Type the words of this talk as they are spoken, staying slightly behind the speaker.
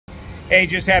Hey,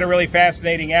 just had a really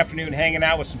fascinating afternoon hanging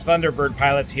out with some Thunderbird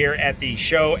pilots here at the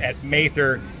show at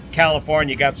Mather,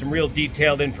 California. Got some real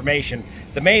detailed information.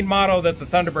 The main motto that the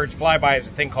Thunderbirds fly by is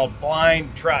a thing called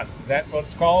blind trust. Is that what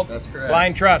it's called? That's correct.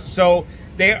 Blind trust. So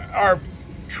they are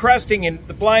trusting in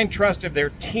the blind trust of their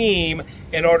team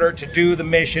in order to do the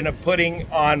mission of putting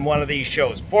on one of these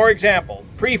shows. For example,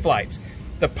 pre-flights.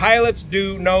 The pilots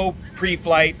do no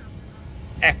pre-flight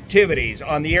activities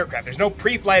on the aircraft. There's no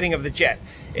pre-flighting of the jet.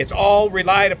 It's all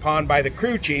relied upon by the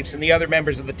crew chiefs and the other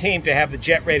members of the team to have the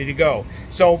jet ready to go.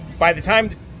 So by the time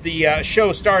the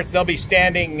show starts, they'll be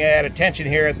standing at attention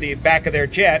here at the back of their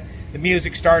jet. The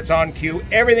music starts on cue.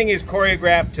 Everything is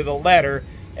choreographed to the letter,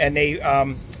 and they,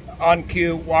 on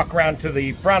cue, walk around to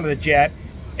the front of the jet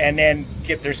and then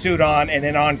get their suit on, and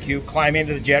then on cue, climb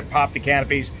into the jet, pop the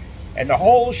canopies, and the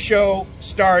whole show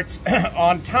starts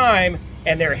on time,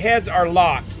 and their heads are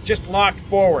locked, just locked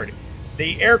forward.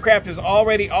 The aircraft is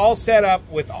already all set up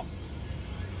with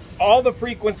all the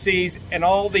frequencies and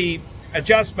all the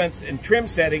adjustments and trim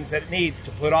settings that it needs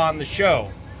to put on the show.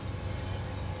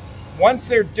 Once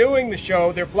they're doing the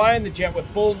show, they're flying the jet with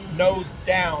full nose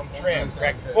down trim,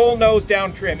 correct? Full nose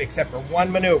down trim, except for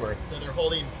one maneuver. So they're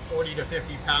holding 40 to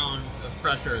 50 pounds of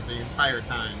pressure the entire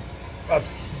time.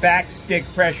 That's back stick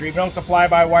pressure. Even though it's a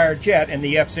fly-by-wire jet in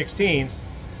the F-16s,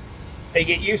 they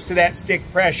get used to that stick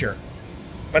pressure.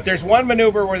 But there's one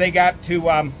maneuver where they got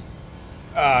to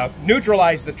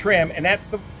neutralize the trim, and that's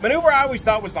the maneuver I always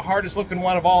thought was the hardest looking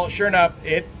one of all. Sure enough,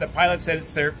 the pilot said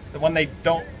it's the one they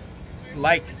don't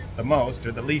like the most,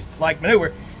 or the least liked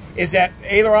maneuver, is that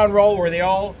aileron roll where they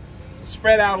all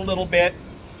spread out a little bit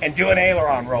and do an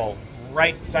aileron roll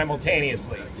right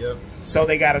simultaneously. Yep. So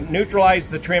they got to neutralize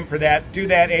the trim for that, do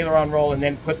that aileron roll, and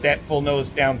then put that full nose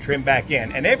down trim back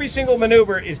in. And every single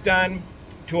maneuver is done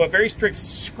to a very strict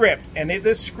script, and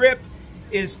this script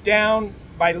is down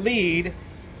by lead.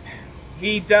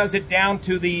 He does it down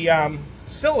to the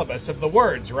syllabus of the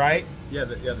words, right? Yeah,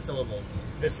 the syllables.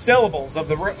 The syllables of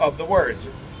the words.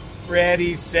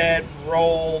 Ready, set,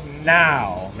 roll,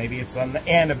 now. Maybe it's on the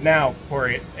end of now, for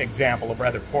example, a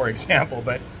rather poor example,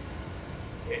 but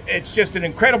it's just an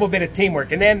incredible bit of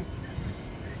teamwork. And then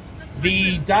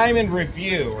the Diamond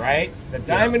Review, right? The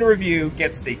Diamond Review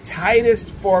gets the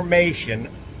tightest formation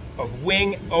of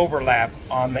wing overlap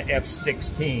on the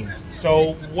F-16s.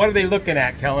 So what are they looking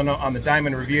at, Kellen, on the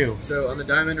Diamond Review? So on the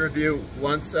Diamond Review,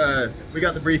 once we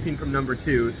got the briefing from number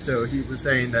 2, so he was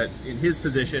saying that in his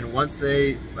position, once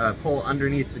they pull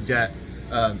underneath the jet,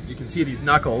 you can see these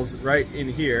knuckles right in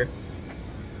here.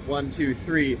 1, 2,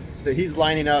 3. That he's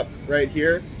lining up right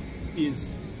here.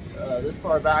 He's this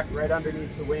far back, right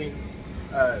underneath the wing,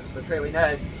 the trailing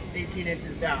edge, 18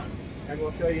 inches down. And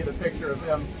we'll show you the picture of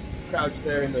him crouched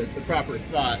there in the proper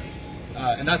spot.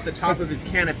 And that's the top of his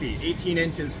canopy, 18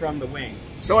 inches from the wing.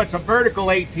 So it's a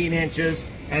vertical 18 inches,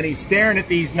 and he's staring at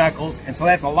these knuckles, and so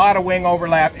that's a lot of wing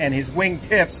overlap, and his wing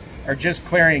tips are just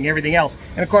clearing everything else.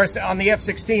 And of course, on the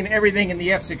F-16, everything in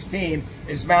the F-16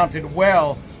 is mounted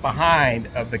well behind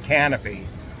of the canopy.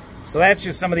 So that's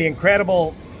just some of the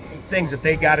incredible things that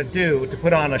they got to do to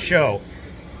put on a show.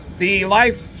 The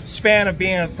lifespan of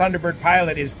being a Thunderbird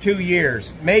pilot is 2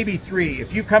 years, maybe 3.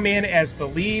 If you come in as the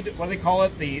lead, what do they call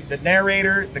it? The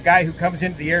narrator, the guy who comes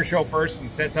into the air show first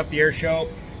and sets up the air show,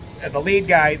 the lead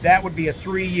guy, that would be a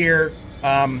 3-year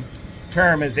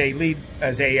term as a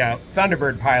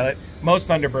Thunderbird pilot. Most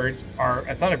Thunderbirds are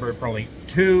a Thunderbird for only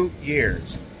 2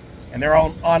 years. And they're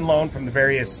all on loan from the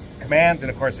various commands, and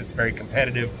of course it's a very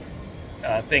competitive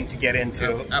thing to get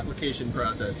into. Application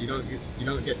process. You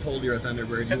don't get told you're a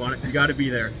Thunderbird. You got to be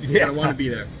there. You just gotta want to be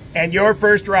there. And your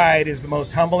first ride is the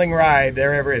most humbling ride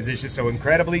there ever is. It's just so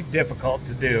incredibly difficult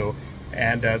to do,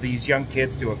 and these young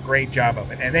kids do a great job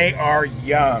of it. And they are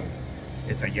young.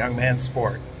 It's a young man's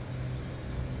sport.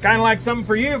 Kind of like something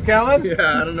for you, Kellen.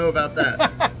 Yeah, I don't know about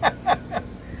that.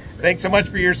 Thanks so much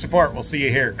for your support. We'll see you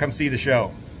here. Come see the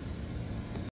show.